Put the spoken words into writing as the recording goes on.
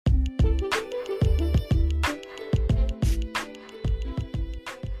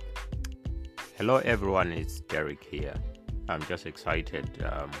Hello everyone, it's Derek here. I'm just excited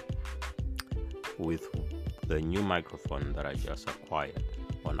with the new microphone that I just acquired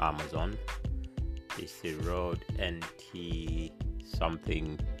on Amazon. It's the Rode NT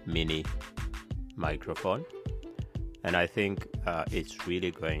something mini microphone, and I think it's really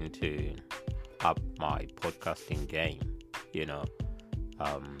going to up my podcasting game.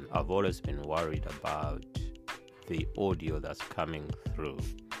 I've always been worried about the audio that's coming through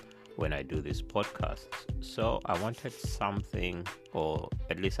when I do these podcasts. So I wanted something, or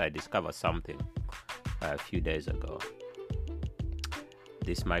at least I discovered something a few days ago.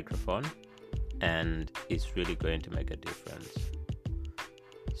 This microphone, and it's really going to make a difference.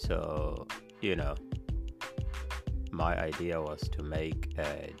 So, my idea was to make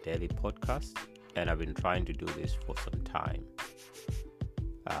a daily podcast, and I've been trying to do this for some time.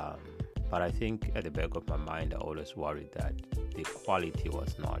 But I think at the back of my mind, I always worried that the quality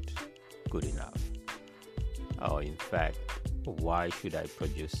was not good enough. Or in fact, why should I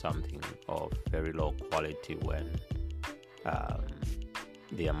produce something of very low quality when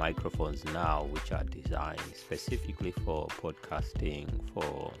there are microphones now which are designed specifically for podcasting,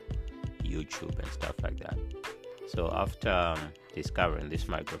 for YouTube and stuff like that. So after discovering this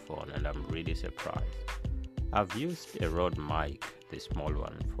microphone, and I'm really surprised, I've used a Rode mic, the small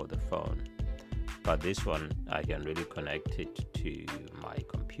one, for the phone, but this one I can really connect it to my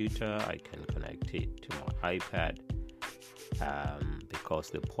computer. I can connect it to my iPad because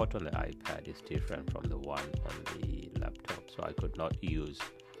the port on the iPad is different from the one on the laptop, so I could not use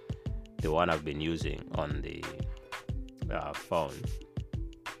the one I've been using on the phone,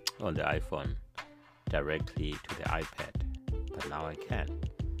 on the iPhone, directly to the iPad, but now I can.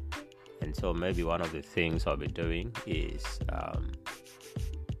 And so maybe one of the things I'll be doing is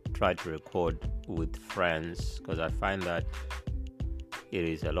try to record with friends, because I find that it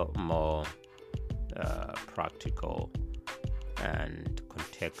is a lot more practical and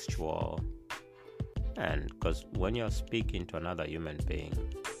contextual. And because when you're speaking to another human being,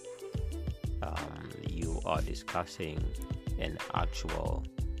 you are discussing an actual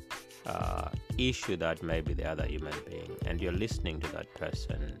issue that may be the other human being, and you're listening to that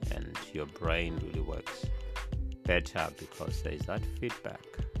person, and your brain really works better because there's that feedback.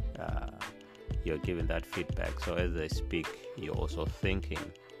 You're giving that feedback, so as they speak, you're also thinking.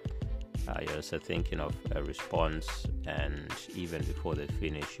 You're also thinking of a response, and even before they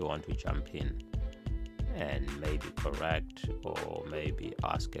finish, you want to jump in and maybe correct, or maybe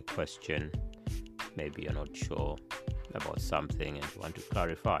ask a question. Maybe you're not sure about something and you want to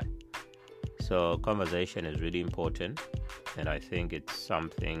clarify. So conversation is really important, and I think it's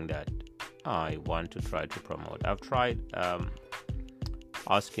something that I want to try to promote. I've tried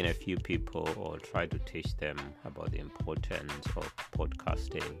asking a few people, or try to teach them about the importance of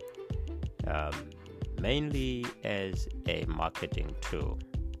podcasting, mainly as a marketing tool,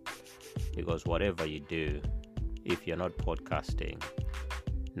 because whatever you do, if you're not podcasting,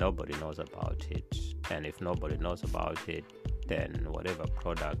 nobody knows about it. And if nobody knows about it, then whatever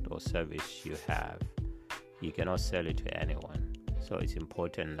product or service you have, you cannot sell it to anyone. So it's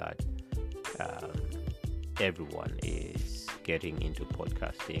important that everyone is getting into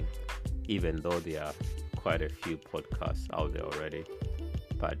podcasting, even though there are quite a few podcasts out there already.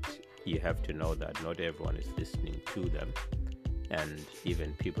 But you have to know that not everyone is listening to them, and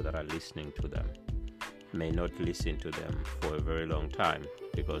even people that are listening to them may not listen to them for a very long time,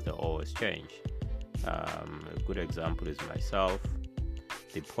 because they always change. A good example is myself.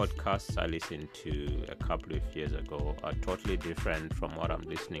 The podcasts I listened to a couple of years ago are totally different from what I'm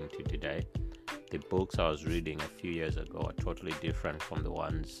listening to today. The books I was reading a few years ago are totally different from the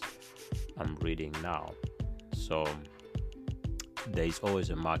ones I'm reading now. So there is always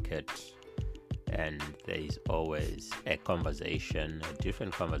a market, and there is always a conversation, a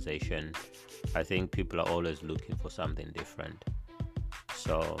different conversation. I think people are always looking for something different.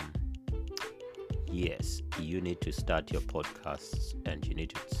 So yes, you need to start your podcasts, and you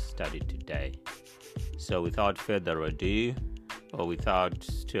need to start it today. So without further ado, or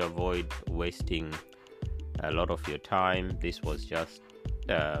to avoid wasting a lot of your time, this was just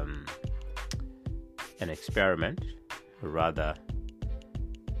an experiment. Rather,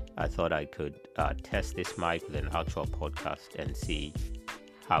 I thought I could test this mic with an actual podcast and see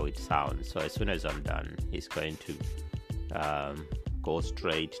how it sounds. So as soon as I'm done, it's going to go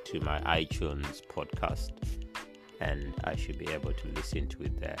straight to my iTunes podcast, and I should be able to listen to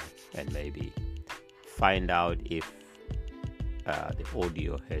it there and maybe find out if the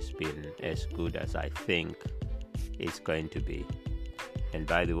audio has been as good as I think it's going to be. And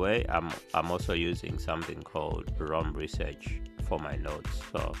by the way, I'm also using something called ROM Research for my notes.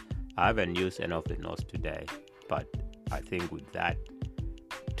 So I haven't used any of the notes today, but I think with that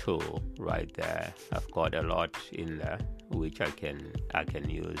tool right there, I've got a lot in there which I can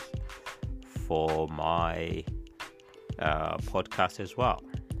use for my podcast as well.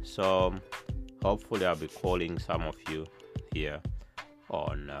 So hopefully I'll be calling some of you here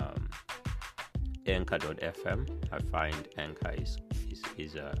on Anchor.fm. I find Anchor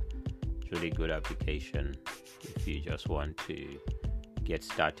is a really good application if you just want to get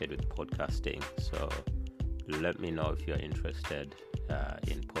started with podcasting. So let me know if you're interested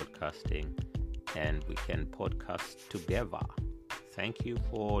in podcasting, and we can podcast together. Thank you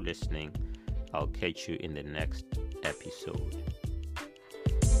for listening. I'll catch you in the next episode.